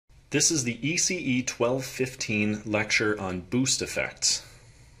This is the ECE 1215 lecture on boost effects.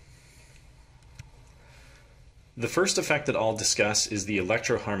 The first effect that I'll discuss is the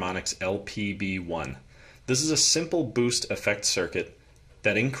Electro-Harmonix LPB1. This is a simple boost effect circuit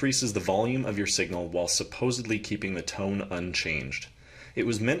that increases the volume of your signal while supposedly keeping the tone unchanged. It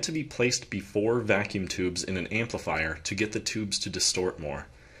was meant to be placed before vacuum tubes in an amplifier to get the tubes to distort more.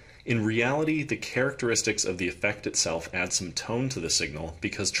 In reality, the characteristics of the effect itself add some tone to the signal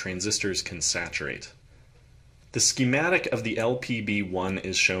because transistors can saturate. The schematic of the LPB1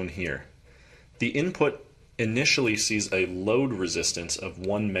 is shown here. The input initially sees a load resistance of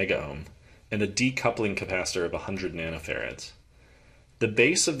 1 megaohm and a decoupling capacitor of 100 nanofarads. The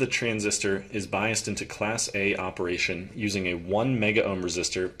base of the transistor is biased into Class A operation using a 1 megaohm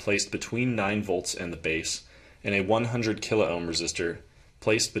resistor placed between 9 volts and the base and a 100 kiloohm resistor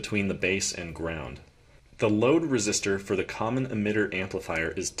placed between the base and ground. The load resistor for the common emitter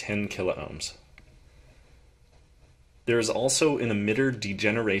amplifier is 10 kiloohms. There is also an emitter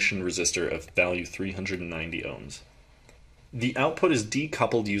degeneration resistor of value 390 ohms. The output is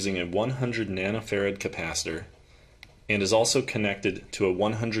decoupled using a 100 nanofarad capacitor and is also connected to a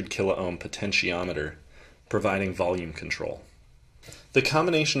 100 kiloohm potentiometer, providing volume control. The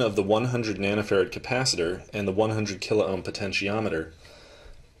combination of the 100 nanofarad capacitor and the 100 kiloohm potentiometer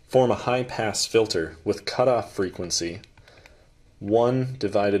form a high-pass filter with cutoff frequency 1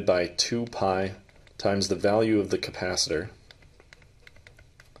 divided by 2 pi times the value of the capacitor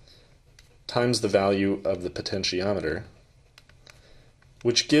times the value of the potentiometer,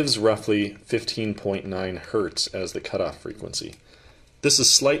 which gives roughly 15.9 hertz as the cutoff frequency. This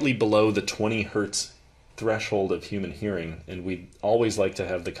is slightly below the 20 hertz threshold of human hearing, and we always like to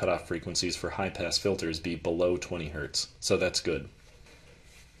have the cutoff frequencies for high-pass filters be below 20 hertz, so that's good.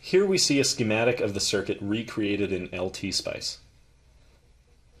 Here we see a schematic of the circuit recreated in LT-Spice.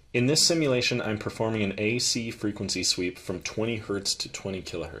 In this simulation, I'm performing an AC frequency sweep from 20 Hz to 20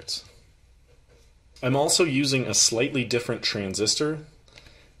 kHz. I'm also using a slightly different transistor.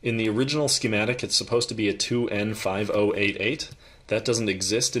 In the original schematic, it's supposed to be a 2N5088. That doesn't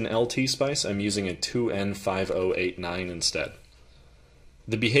exist in LT-Spice. I'm using a 2N5089 instead.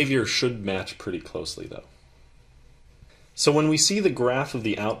 The behavior should match pretty closely, though. So when we see the graph of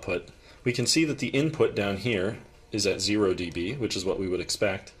the output, we can see that the input down here is at 0 dB, which is what we would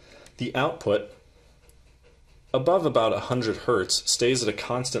expect. The output above about 100 Hz stays at a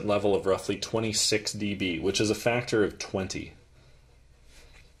constant level of roughly 26 dB, which is a factor of 20.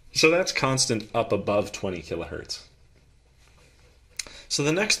 So that's constant up above 20 kilohertz. So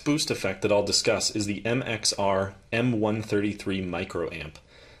the next boost effect that I'll discuss is the MXR M133 Micro Amp.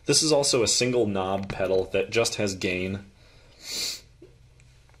 This is also a single knob pedal that just has gain.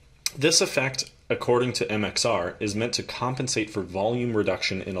 This effect, according to MXR, is meant to compensate for volume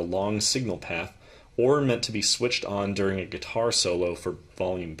reduction in a long signal path or meant to be switched on during a guitar solo for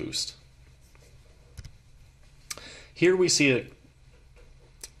volume boost. Here we see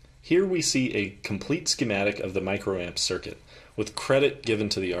a complete schematic of the microamp circuit, with credit given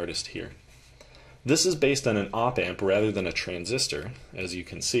to the artist here. This is based on an op-amp rather than a transistor, as you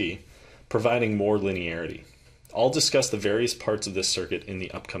can see, providing more linearity. I'll discuss the various parts of this circuit in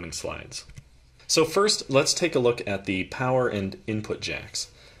the upcoming slides. So first, let's take a look at the power and input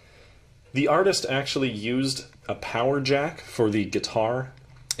jacks. The artist actually used a power jack for the guitar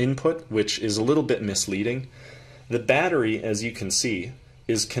input, which is a little bit misleading. The battery, as you can see,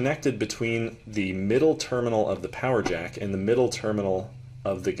 is connected between the middle terminal of the power jack and the middle terminal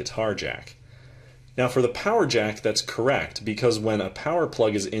of the guitar jack. Now for the power jack, that's correct, because when a power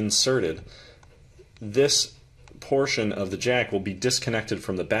plug is inserted, this portion of the jack will be disconnected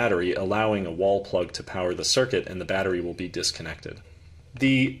from the battery, allowing a wall plug to power the circuit, and the battery will be disconnected.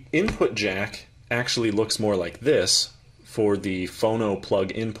 The input jack actually looks more like this for the phono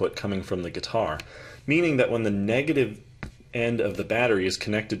plug input coming from the guitar, meaning that when the negative end of the battery is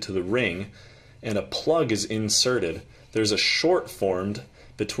connected to the ring and a plug is inserted, there's a short formed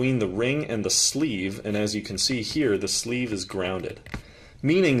between the ring and the sleeve, and as you can see here, the sleeve is grounded,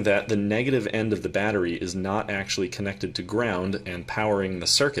 meaning that the negative end of the battery is not actually connected to ground and powering the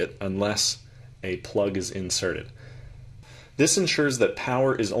circuit unless a plug is inserted. This ensures that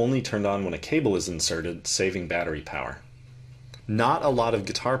power is only turned on when a cable is inserted, saving battery power. Not a lot of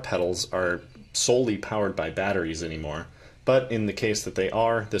guitar pedals are solely powered by batteries anymore, but in the case that they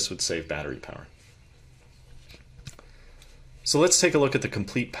are, this would save battery power. So let's take a look at the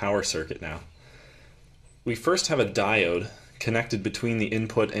complete power circuit now. We first have a diode connected between the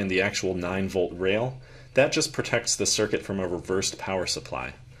input and the actual 9-volt rail. That just protects the circuit from a reversed power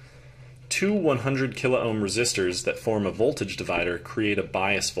supply. two 100 kilo ohm resistors that form a voltage divider create a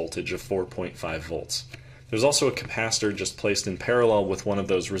bias voltage of 4.5 volts. There's also a capacitor just placed in parallel with one of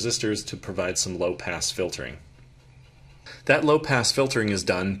those resistors to provide some low-pass filtering. That low-pass filtering is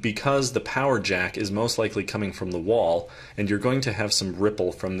done because the power jack is most likely coming from the wall, and you're going to have some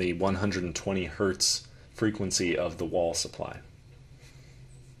ripple from the 120 Hertz frequency of the wall supply.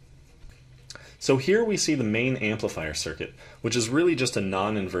 So here we see the main amplifier circuit, which is really just a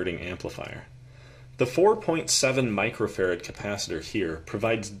non-inverting amplifier. The 4.7 microfarad capacitor here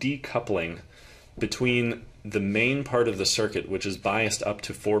provides decoupling between the main part of the circuit, which is biased up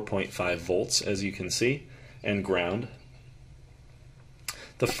to 4.5 volts, as you can see, and ground.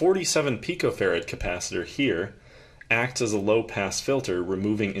 The 47 picofarad capacitor here acts as a low-pass filter,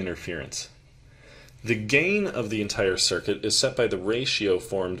 removing interference. The gain of the entire circuit is set by the ratio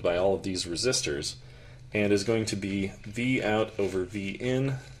formed by all of these resistors, and is going to be V out over V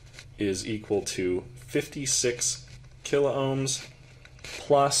in is equal to 56 kilo ohms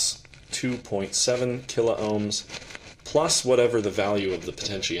plus 2.7 kilo ohms plus whatever the value of the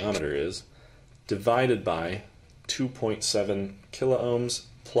potentiometer is, divided by 2.7 kilo ohms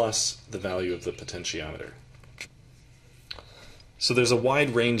plus the value of the potentiometer. So there's a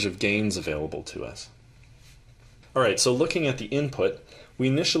wide range of gains available to us. Alright, so looking at the input, we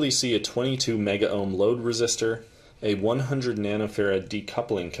initially see a 22 mega ohm load resistor, a 100 nanofarad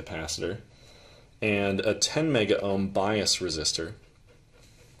decoupling capacitor, and a 10 mega ohm bias resistor.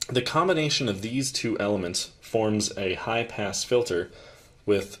 The combination of these two elements forms a high-pass filter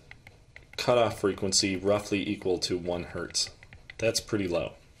with cutoff frequency roughly equal to 1 Hertz. That's pretty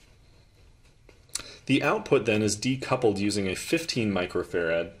low. The output then is decoupled using a 15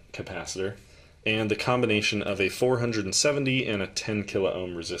 microfarad capacitor and the combination of a 470 and a 10 kilo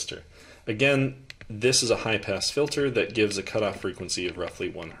ohm resistor. Again, this is a high-pass filter that gives a cutoff frequency of roughly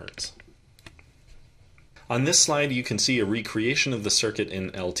 1 Hertz. On this slide you can see a recreation of the circuit in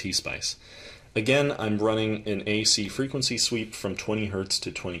LT-Spice. Again, I'm running an AC frequency sweep from 20 Hertz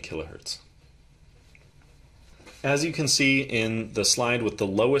to 20 kilohertz. As you can see in the slide with the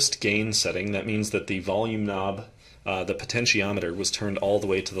lowest gain setting, that means that the volume knob, the potentiometer, was turned all the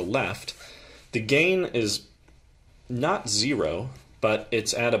way to the left. The gain is not 0, but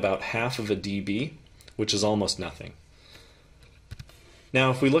it's at about half of a dB, which is almost nothing.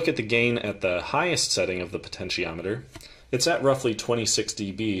 Now if we look at the gain at the highest setting of the potentiometer, it's at roughly 26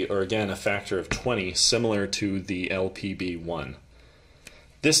 dB, or again a factor of 20, similar to the LPB1.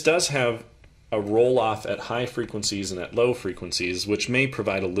 This does have a roll-off at high frequencies and at low frequencies, which may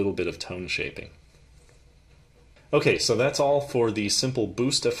provide a little bit of tone shaping. Okay, so that's all for the simple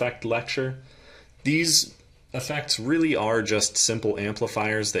boost effect lecture. These effects really are just simple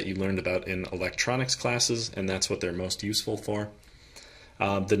amplifiers that you learned about in electronics classes, and that's what they're most useful for.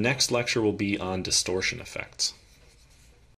 The next lecture will be on distortion effects.